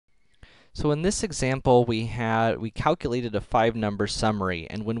So in this example, we calculated a 5-number summary,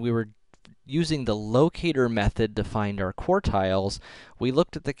 and when we were using the locator method to find our quartiles, we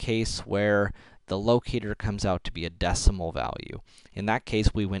looked at the case where the locator comes out to be a decimal value. In that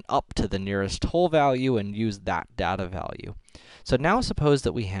case, we went up to the nearest whole value and used that data value. So now suppose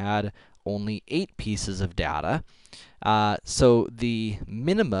that we had only 8 pieces of data. So the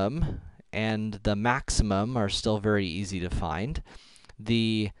minimum and the maximum are still very easy to find.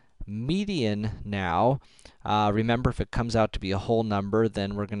 The median now, remember, if it comes out to be a whole number,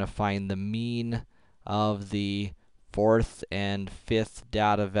 then we're going to find the mean of the 4th and 5th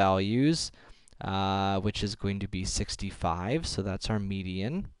data values, which is going to be 65, so that's our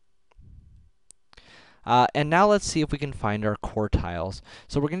median. And now let's see if we can find our quartiles.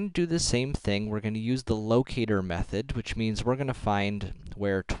 So we're going to do the same thing. We're going to use the locator method, which means we're going to find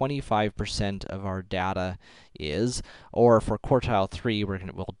where 25% of our data is, or for quartile 3,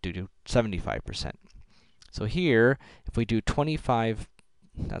 we'll do 75%. So here, if we do 25,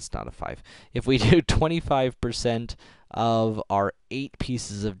 that's not a 5. If we do 25% of our 8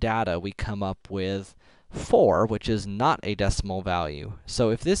 pieces of data, we come up with 4, which is not a decimal value. So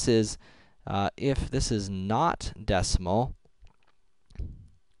if this is not decimal,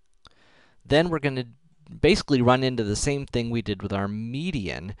 then we're going to basically run into the same thing we did with our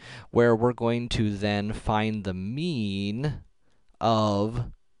median, where we're going to then find the mean of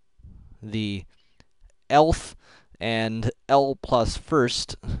the lth and L plus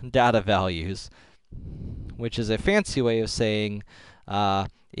first data values, which is a fancy way of saying,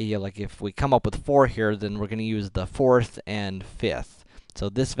 like if we come up with 4 here, then we're going to use the 4th and 5th. So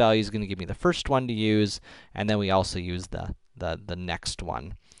this value is going to give me the first one to use, and then we also use the next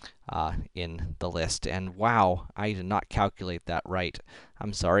one in the list. And wow, I did not calculate that right.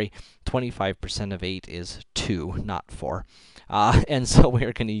 I'm sorry. 25% of 8 is 2, not 4. And so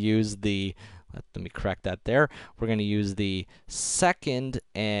we're going to use the, let me correct that there. We're going to use the second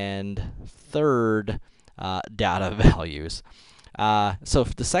and third data values. So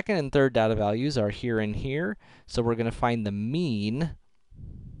if the second and third data values are here and here, so we're going to find the mean.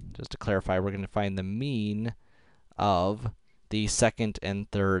 Just to clarify, we're going to find the mean of the second and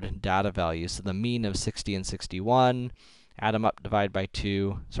third data values. So the mean of 60 and 61, add them up, divide by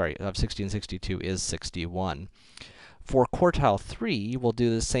 2, of 60 and 62 is 61. For quartile 3, we'll do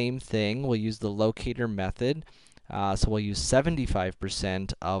the same thing. We'll use the locator method. So we'll use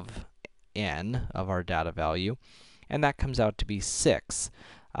 75% of n, of our data value, and that comes out to be 6.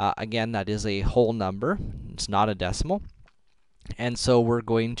 Again, that is a whole number. It's not a decimal. And so we're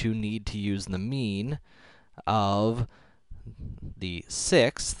going to need to use the mean of the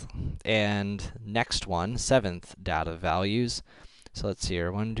 6th and next one, 7th data values. So let's see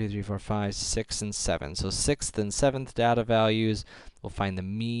here, 1, 2, 3, 4, 5, 6, and 7. So 6th and 7th data values, we'll find the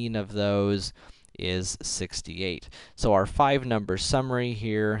mean of those is 68. So our 5-number summary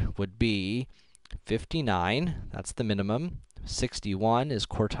here would be 59, that's the minimum. 61 is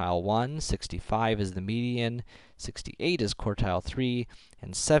quartile 1, 65 is the median, 68 is quartile 3,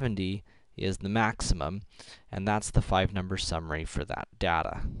 and 70 is the maximum. And that's the 5-number summary for that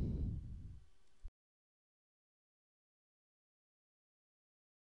data.